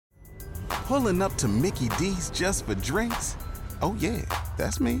Pulling up to Mickey D's just for drinks? Oh yeah,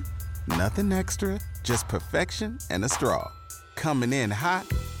 that's me. Nothing extra, just perfection and a straw. Coming in hot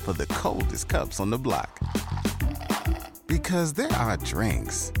for the coldest cups on the block. Because there are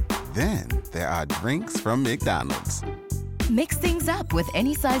drinks. Then there are drinks from McDonald's. Mix things up with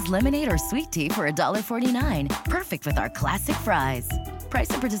any size lemonade or sweet tea for $1.49. Perfect with our classic fries. Price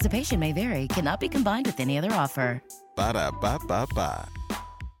and participation may vary. Cannot be combined with any other offer. Ba-da-ba-ba-ba.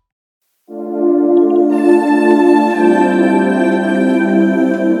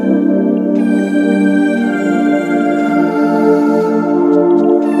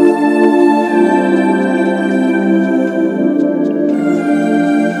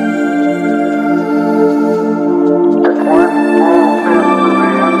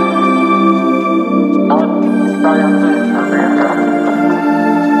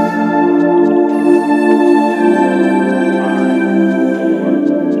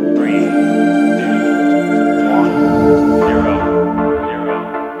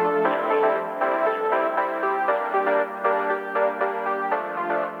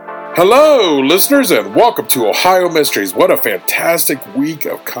 Hello, listeners, and welcome to Ohio Mysteries. What a fantastic week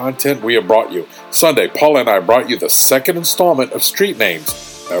of content we have brought you. Sunday, Paula and I brought you the second installment of Street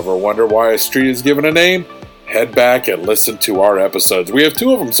Names. Ever wonder why a street is given a name? Head back and listen to our episodes. We have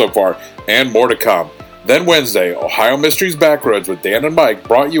 2 of them so far, and more to come. Then Wednesday, Ohio Mysteries Backroads with Dan and Mike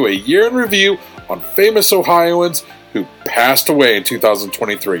brought you a year in review on famous Ohioans who passed away in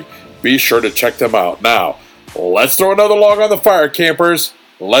 2023. Be sure to check them out. Now, let's throw another log on the fire, campers.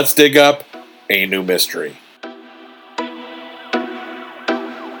 Let's dig up a new mystery.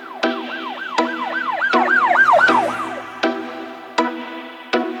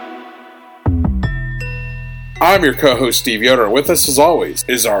 I'm your co-host, Steve Yoder, and with us, as always,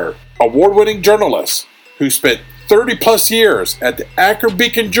 is our award-winning journalist who spent 30-plus years at the Akron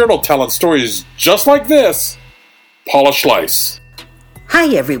Beacon Journal telling stories just like this, Paula Schleiss.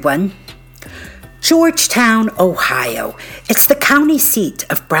 Hi, everyone. Georgetown, Ohio. It's the county seat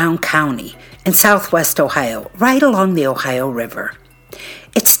of Brown County in southwest Ohio, right along the Ohio River.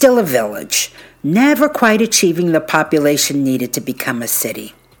 It's still a village, never quite achieving the population needed to become a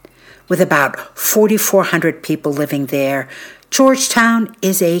city. With about 4,400 people living there, Georgetown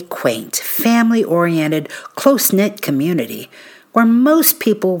is a quaint, family-oriented, close-knit community where most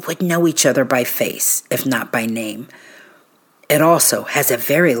people would know each other by face, if not by name. It also has a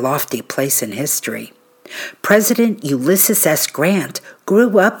very lofty place in history. President Ulysses S. Grant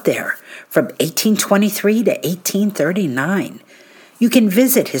grew up there from 1823 to 1839. You can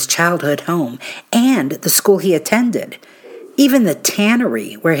visit his childhood home and the school he attended. Even the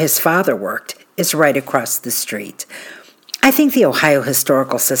tannery where his father worked is right across the street. I think the Ohio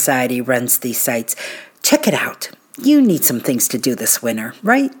Historical Society runs these sites. Check it out. You need some things to do this winter,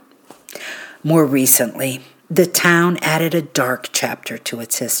 right? More recently, the town added a dark chapter to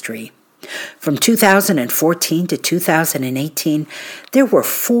its history. From 2014 to 2018, there were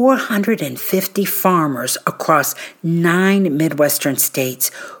 450 farmers across 9 Midwestern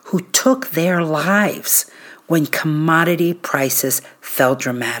states who took their lives when commodity prices fell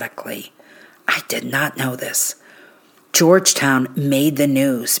dramatically. I did not know this. Georgetown made the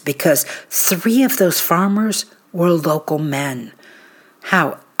news because 3 of those farmers were local men.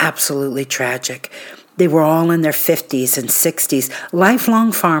 How absolutely tragic. They were all in their 50s and 60s,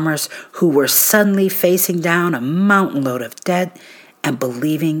 lifelong farmers who were suddenly facing down a mountain load of debt and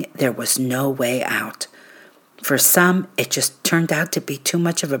believing there was no way out. For some, it just turned out to be too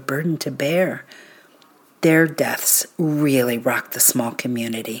much of a burden to bear. Their deaths really rocked the small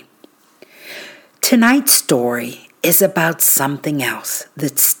community. Tonight's story is about something else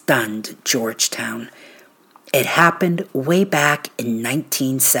that stunned Georgetown. It happened way back in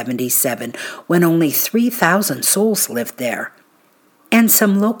 1977 when only 3,000 souls lived there. And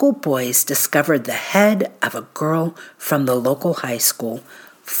some local boys discovered the head of a girl from the local high school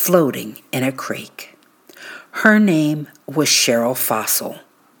floating in a creek. Her name was Cheryl Fossyl.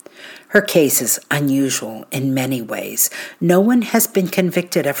 Her case is unusual in many ways. No one has been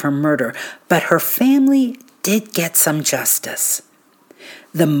convicted of her murder, but her family did get some justice.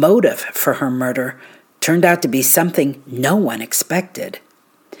 The motive for her murder turned out to be something no one expected.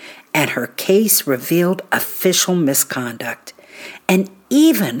 And her case revealed official misconduct and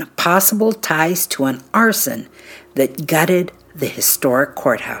even possible ties to an arson that gutted the historic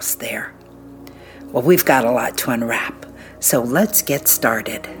courthouse there. Well, we've got a lot to unwrap, so let's get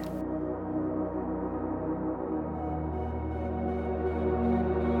started.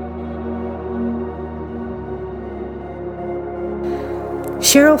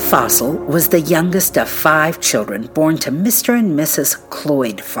 Cheryl Fossyl was the youngest of 5 children born to Mr. and Mrs.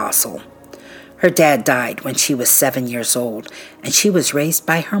 Cloyd Fossyl. Her dad died when she was 7 years old, and she was raised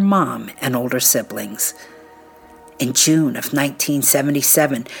by her mom and older siblings. In June of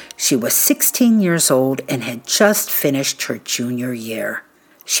 1977, she was 16 years old and had just finished her junior year.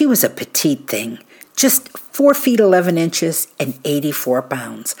 She was a petite thing, just 4 feet 11 inches and 84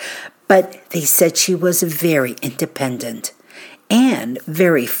 pounds, but they said she was very independent and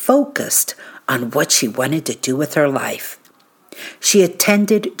very focused on what she wanted to do with her life. She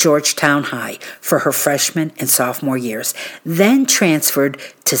attended Georgetown High for her freshman and sophomore years, then transferred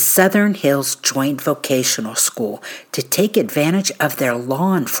to Southern Hills Joint Vocational School to take advantage of their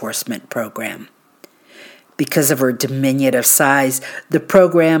law enforcement program. Because of her diminutive size, the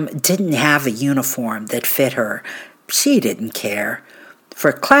program didn't have a uniform that fit her. She didn't care.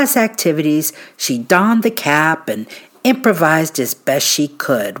 For class activities, she donned the cap and improvised as best she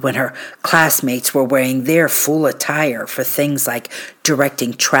could when her classmates were wearing their full attire for things like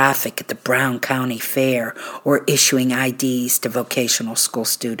directing traffic at the Brown County Fair or issuing IDs to vocational school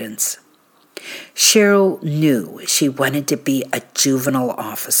students. Cheryl knew she wanted to be a juvenile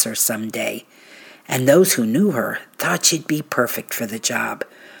officer someday, and those who knew her thought she'd be perfect for the job,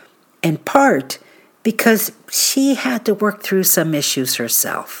 in part because she had to work through some issues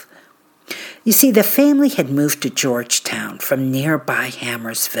herself. You see, the family had moved to Georgetown from nearby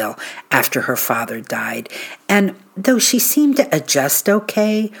Hammersville after her father died, and though she seemed to adjust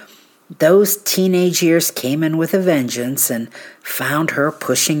okay, those teenage years came in with a vengeance and found her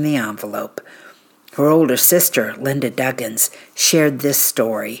pushing the envelope. Her older sister, Linda Duggins, shared this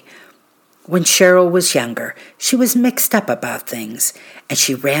story. When Cheryl was younger, she was mixed up about things, and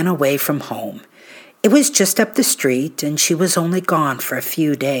she ran away from home. It was just up the street, and she was only gone for a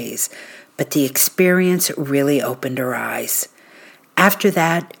few days, but the experience really opened her eyes. After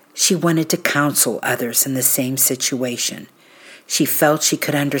that, she wanted to counsel others in the same situation. She felt she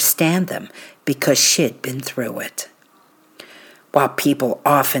could understand them because she'd been through it. While people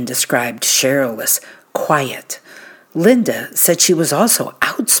often described Cheryl as quiet, Linda said she was also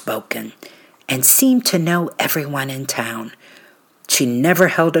outspoken and seemed to know everyone in town. She never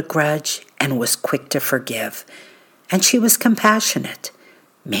held a grudge and was quick to forgive. And she was compassionate.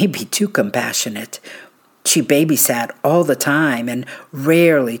 Maybe too compassionate. She babysat all the time and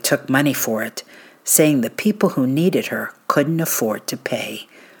rarely took money for it, saying the people who needed her couldn't afford to pay.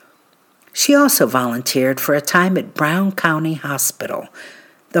 She also volunteered for a time at Brown County Hospital,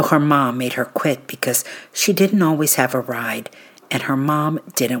 though her mom made her quit because she didn't always have a ride, and her mom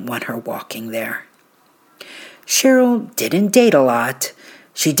didn't want her walking there. Cheryl didn't date a lot.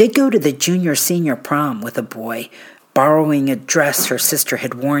 She did go to the junior-senior prom with a boy, borrowing a dress her sister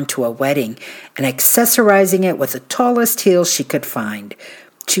had worn to a wedding and accessorizing it with the tallest heels she could find.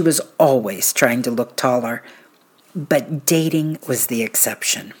 She was always trying to look taller, but dating was the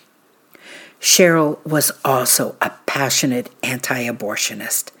exception. Cheryl was also a passionate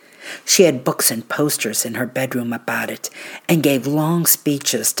anti-abortionist. She had books and posters in her bedroom about it and gave long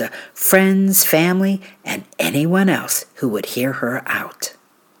speeches to friends, family, and anyone else who would hear her out.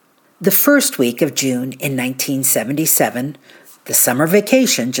 The first week of June in 1977, the summer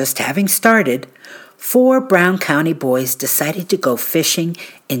vacation just having started, 4 Brown County boys decided to go fishing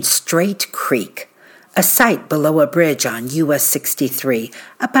in Straight Creek, a site below a bridge on US 63,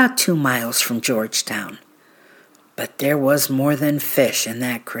 about 2 miles from Georgetown. But there was more than fish in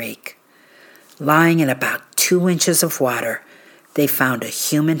that creek. Lying in about 2 inches of water, they found a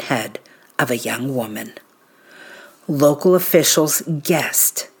human head of a young woman. Local officials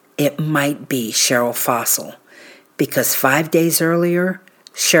guessed it might be Cheryl Fossyl, because 5 days earlier,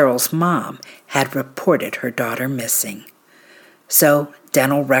 Cheryl's mom had reported her daughter missing. So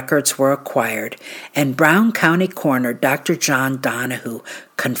dental records were acquired, and Brown County Coroner Dr. John Donahue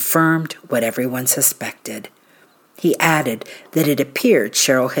confirmed what everyone suspected. He added that it appeared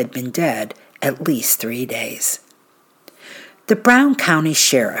Cheryl had been dead at least 3 days. The Brown County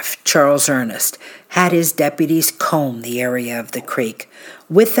Sheriff, Charles Ernest, had his deputies comb the area of the creek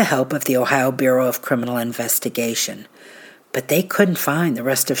with the help of the Ohio Bureau of Criminal Investigation, but they couldn't find the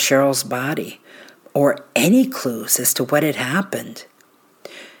rest of Cheryl's body or any clues as to what had happened.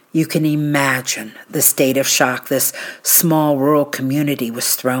 You can imagine the state of shock this small rural community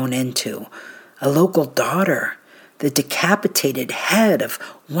was thrown into. A local daughter, the decapitated head of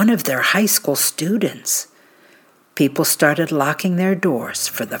one of their high school students. People started locking their doors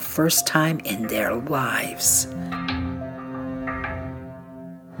for the first time in their lives.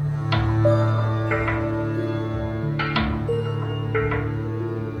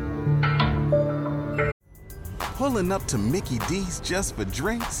 Pulling up to Mickey D's just for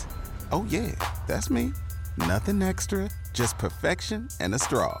drinks? Oh yeah, that's me. Nothing extra, just perfection and a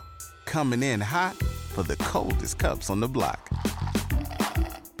straw. coming in hot for the coldest cups on the block.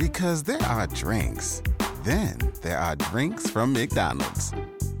 Because there are drinks. Then there are drinks from McDonald's.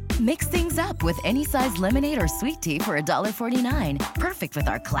 Mix things up with any size lemonade or sweet tea for $1.49. Perfect with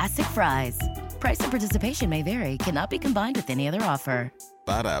our classic fries. Price and participation may vary. Cannot be combined with any other offer.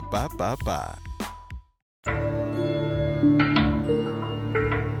 Ba-da-ba-ba-ba.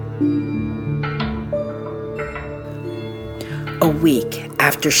 A week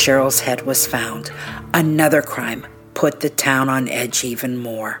after Cheryl's head was found, another crime put the town on edge even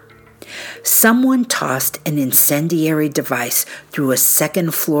more. Someone tossed an incendiary device through a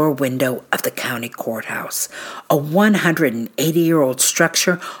second-floor window of the county courthouse, a 180-year-old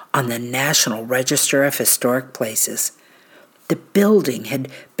structure on the National Register of Historic Places. The building had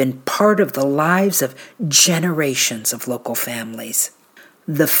been part of the lives of generations of local families.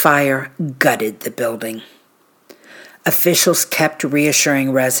 The fire gutted the building. Officials kept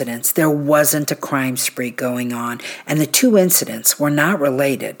reassuring residents there wasn't a crime spree going on, and the two incidents were not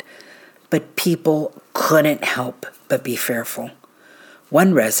related. But people couldn't help but be fearful.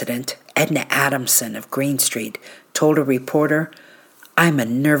 One resident, Edna Adamson of Green Street, told a reporter, "I'm a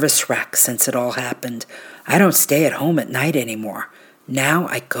nervous wreck since it all happened. I don't stay at home at night anymore. Now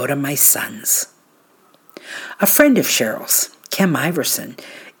I go to my son's." A friend of Cheryl's, Kim Iverson,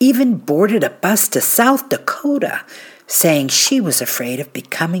 even boarded a bus to South Dakota, saying she was afraid of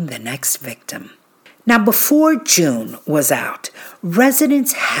becoming the next victim. Now, before June was out,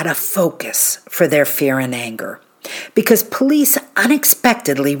 residents had a focus for their fear and anger because police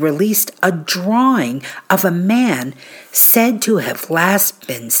unexpectedly released a drawing of a man said to have last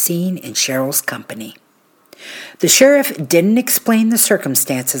been seen in Cheryl's company. The sheriff didn't explain the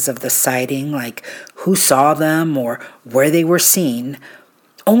circumstances of the sighting, like who saw them or where they were seen,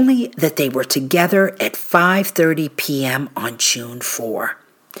 only that they were together at 5:30 p.m. on June 4.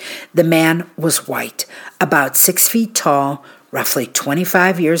 The man was white, about 6 feet tall, roughly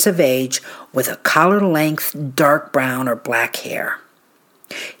 25 years of age, with a collar-length dark brown or black hair.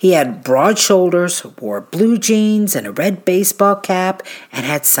 He had broad shoulders, wore blue jeans and a red baseball cap, and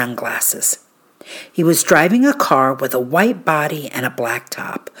had sunglasses. He was driving a car with a white body and a black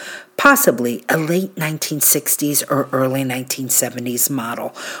top, possibly a late 1960s or early 1970s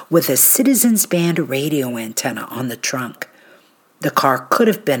model, with a Citizens Band radio antenna on the trunk. The car could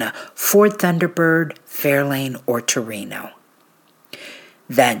have been a Ford Thunderbird, Fairlane, or Torino.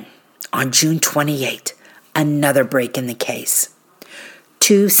 Then, on June 28, another break in the case.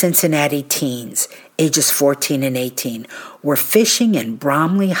 Two Cincinnati teens, ages 14 and 18, were fishing in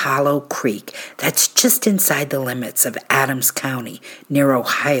Bromley Hollow Creek, that's just inside the limits of Adams County, near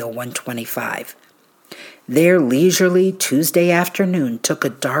Ohio 125. Their leisurely Tuesday afternoon took a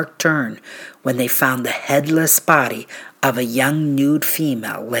dark turn when they found the headless body of a young nude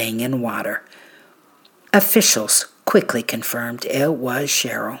female laying in water. Officials quickly confirmed it was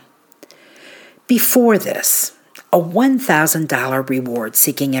Cheryl. Before this, a $1,000 reward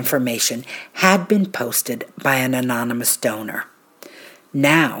seeking information had been posted by an anonymous donor.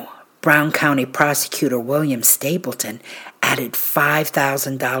 Now, Brown County Prosecutor William Stapleton added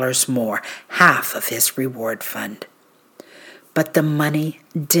 $5,000 more, half of his reward fund. But the money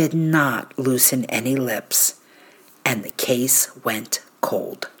did not loosen any lips, and the case went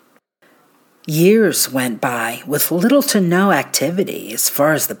cold. Years went by with little to no activity as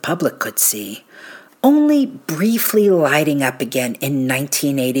far as the public could see, only briefly lighting up again in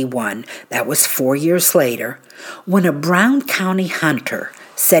 1981, that was 4 years later, when a Brown County hunter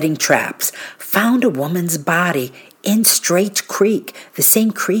setting traps found a woman's body in Straight Creek, the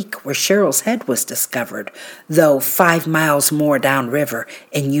same creek where Cheryl's head was discovered, though 5 miles more downriver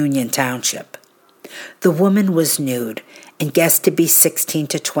in Union Township. The woman was nude and guessed to be 16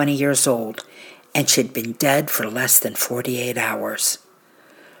 to 20 years old, and she'd been dead for less than 48 hours.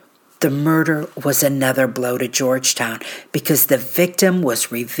 The murder was another blow to Georgetown because the victim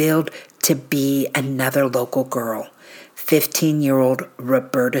was revealed to be another local girl, 15-year-old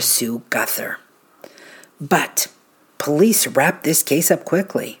Roberta Sue Guther. But police wrapped this case up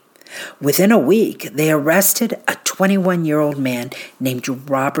quickly. Within a week, they arrested a 21-year-old man named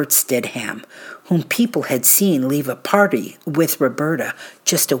Robert Stidham, whom people had seen leave a party with Roberta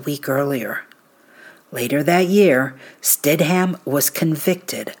just a week earlier. Later that year, Stidham was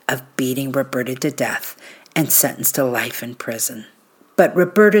convicted of beating Roberta to death and sentenced to life in prison. But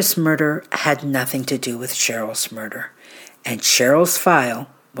Roberta's murder had nothing to do with Cheryl's murder, and Cheryl's file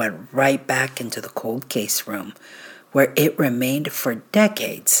went right back into the cold case room, where it remained for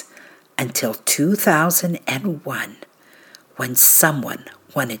decades until 2001, when someone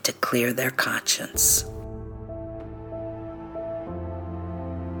wanted to clear their conscience.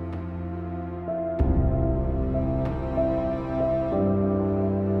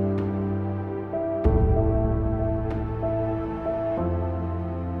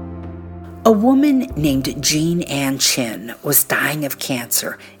 woman named Jean Ann Chin was dying of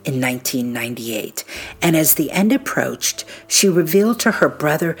cancer in 1998, and as the end approached, she revealed to her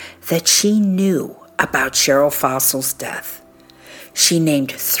brother that she knew about Cheryl Fossyl's death. She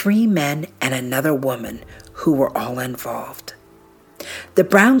named 3 men and another woman who were all involved. The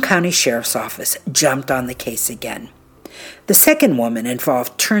Brown County Sheriff's Office jumped on the case again. The second woman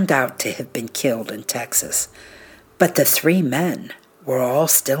involved turned out to have been killed in Texas, but the 3 men were all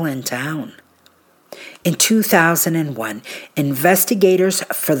still in town. In 2001, investigators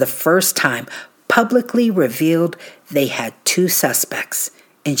for the first time publicly revealed they had 2 suspects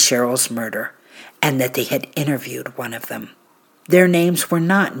in Cheryl's murder and that they had interviewed one of them. Their names were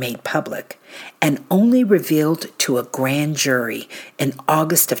not made public and only revealed to a grand jury in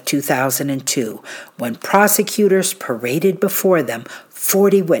August of 2002 when prosecutors paraded before them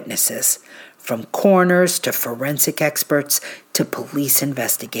 40 witnesses, from coroners to forensic experts to police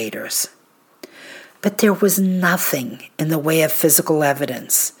investigators. But there was nothing in the way of physical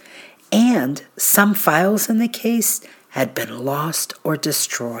evidence, and some files in the case had been lost or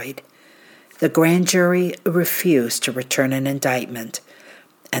destroyed. The grand jury refused to return an indictment,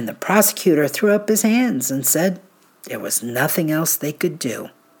 and the prosecutor threw up his hands and said there was nothing else they could do.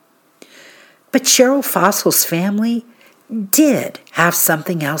 But Cheryl Fossyl's family did have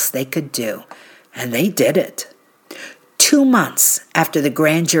something else they could do, and they did it. 2 months after the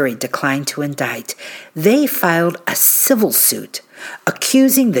grand jury declined to indict, they filed a civil suit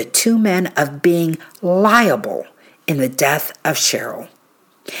accusing the 2 men of being liable in the death of Cheryl.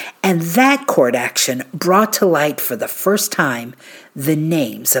 And that court action brought to light for the first time the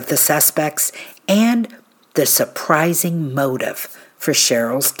names of the suspects and the surprising motive for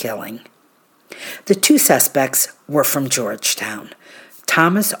Cheryl's killing. The 2 suspects were from Georgetown: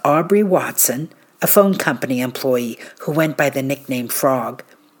 Thomas Aubrey Watson, a phone company employee who went by the nickname Frog,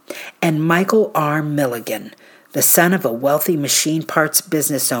 and Michael R. Milligan, the son of a wealthy machine parts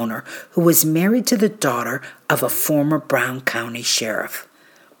business owner who was married to the daughter of a former Brown County sheriff.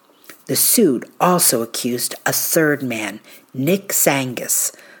 The suit also accused a 3rd man, Nick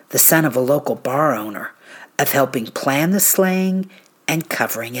Sangus, the son of a local bar owner, of helping plan the slaying and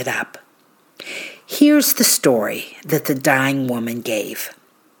covering it up. Here's the story that the dying woman gave.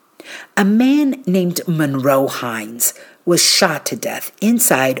 A man named Monroe Hines was shot to death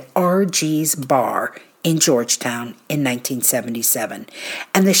inside R.G.'s bar in Georgetown in 1977,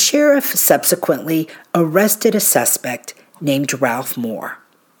 and the sheriff subsequently arrested a suspect named Ralph Moore.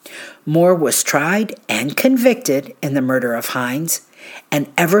 Moore was tried and convicted in the murder of Hines,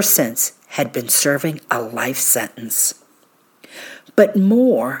 and ever since had been serving a life sentence. But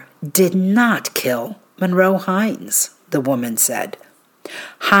Moore did not kill Monroe Hines, the woman said.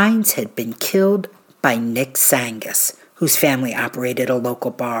 Hines had been killed by Nick Sangus, whose family operated a local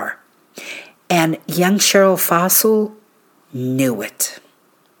bar. And young Cheryl Fossyl knew it.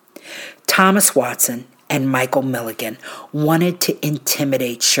 Thomas Watson and Michael Milligan wanted to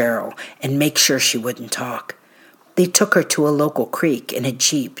intimidate Cheryl and make sure she wouldn't talk. They took her to a local creek in a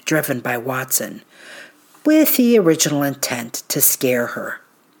Jeep driven by Watson, with the original intent to scare her.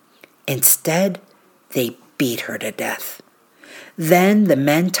 Instead, they beat her to death. Then the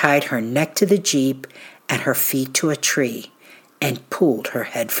men tied her neck to the Jeep and her feet to a tree and pulled her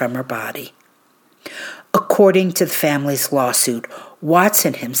head from her body. According to the family's lawsuit,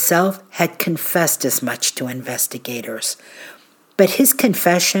 Watson himself had confessed as much to investigators, but his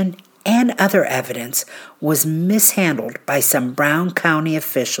confession and other evidence was mishandled by some Brown County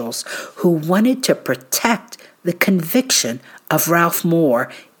officials who wanted to protect the conviction of Ralph Moore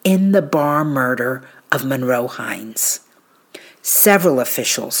in the bar murder of Monroe Hines. Several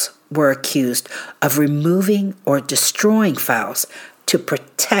officials were accused of removing or destroying files to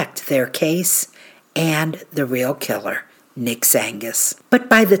protect their case and the real killer, Nick Sangus. But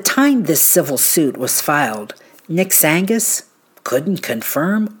by the time this civil suit was filed, Nick Sangus couldn't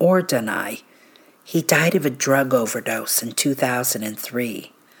confirm or deny. He died of a drug overdose in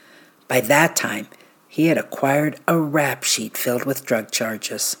 2003. By that time, he had acquired a rap sheet filled with drug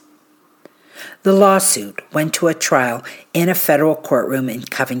charges. The lawsuit went to a trial in a federal courtroom in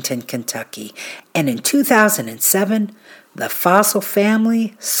Covington, Kentucky, and in 2007, the Fossyl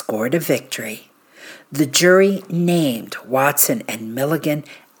family scored a victory. The jury named Watson and Milligan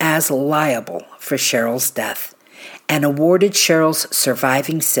as liable for Cheryl's death and awarded Cheryl's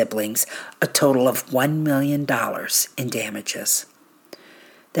surviving siblings a total of $1 million in damages.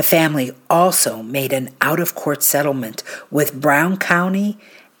 The family also made an out-of-court settlement with Brown County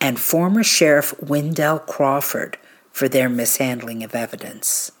and former Sheriff Wendell Crawford for their mishandling of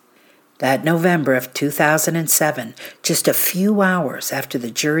evidence. That November of 2007, just a few hours after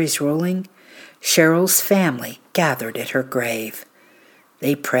the jury's ruling, Cheryl's family gathered at her grave.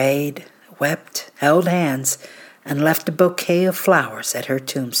 They prayed, wept, held hands, and left a bouquet of flowers at her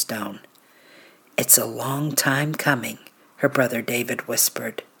tombstone. "It's a long time coming," her brother David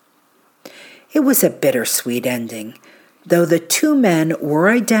whispered. It was a bittersweet ending. Though the two men were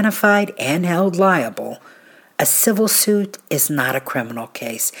identified and held liable, a civil suit is not a criminal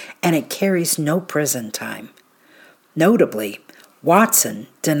case, and it carries no prison time. Notably, Watson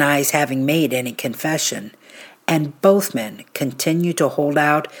denies having made any confession, and both men continue to hold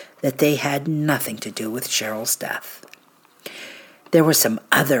out that they had nothing to do with Cheryl's death. There were some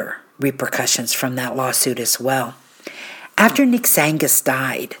other repercussions from that lawsuit as well. After Nick Sangus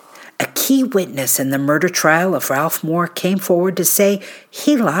died, a key witness in the murder trial of Ralph Moore came forward to say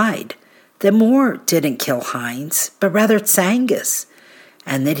he lied, that Moore didn't kill Hines, but rather Sangus,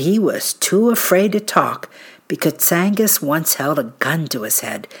 and that he was too afraid to talk because Sangus once held a gun to his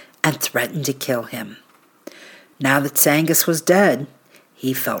head and threatened to kill him. Now that Sangus was dead,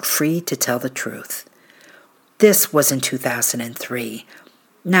 he felt free to tell the truth. This was in 2003.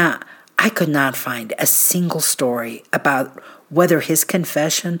 Now, I could not find a single story about whether his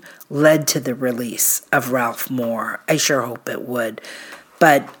confession led to the release of Ralph Moore. I sure hope it would.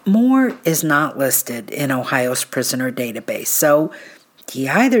 But Moore is not listed in Ohio's prisoner database, so he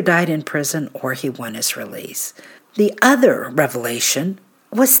either died in prison or he won his release. The other revelation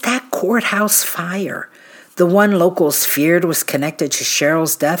was that courthouse fire, the one locals feared was connected to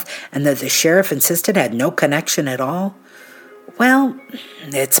Cheryl's death and that the sheriff insisted had no connection at all. Well,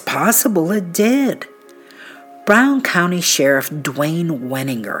 it's possible it did. Brown County Sheriff Dwayne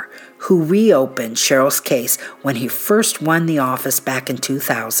Wenninger, who reopened Cheryl's case when he first won the office back in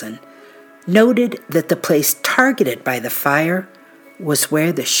 2000, noted that the place targeted by the fire was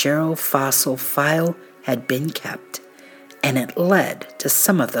where the Cheryl Fossyl file had been kept, and it led to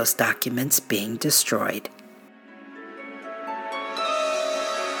some of those documents being destroyed.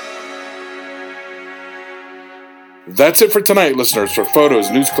 That's it for tonight, listeners. For photos,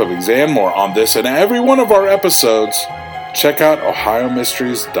 news clippings, and more on this and every one of our episodes, check out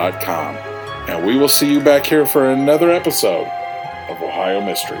OhioMysteries.com. And we will see you back here for another episode of Ohio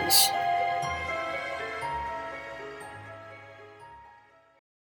Mysteries.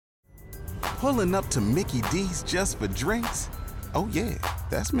 Pulling up to Mickey D's just for drinks? Oh yeah,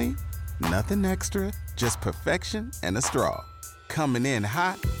 that's me. Nothing extra, just perfection and a straw. Coming in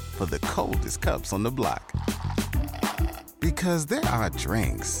hot for the coldest cups on the block. Because there are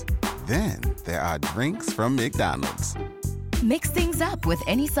drinks. Then there are drinks from McDonald's. Mix things up with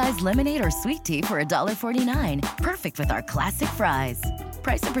any size lemonade or sweet tea for $1.49. Perfect with our classic fries.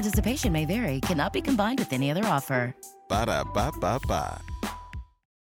 Price and participation may vary. Cannot be combined with any other offer. Ba-da-ba-ba-ba.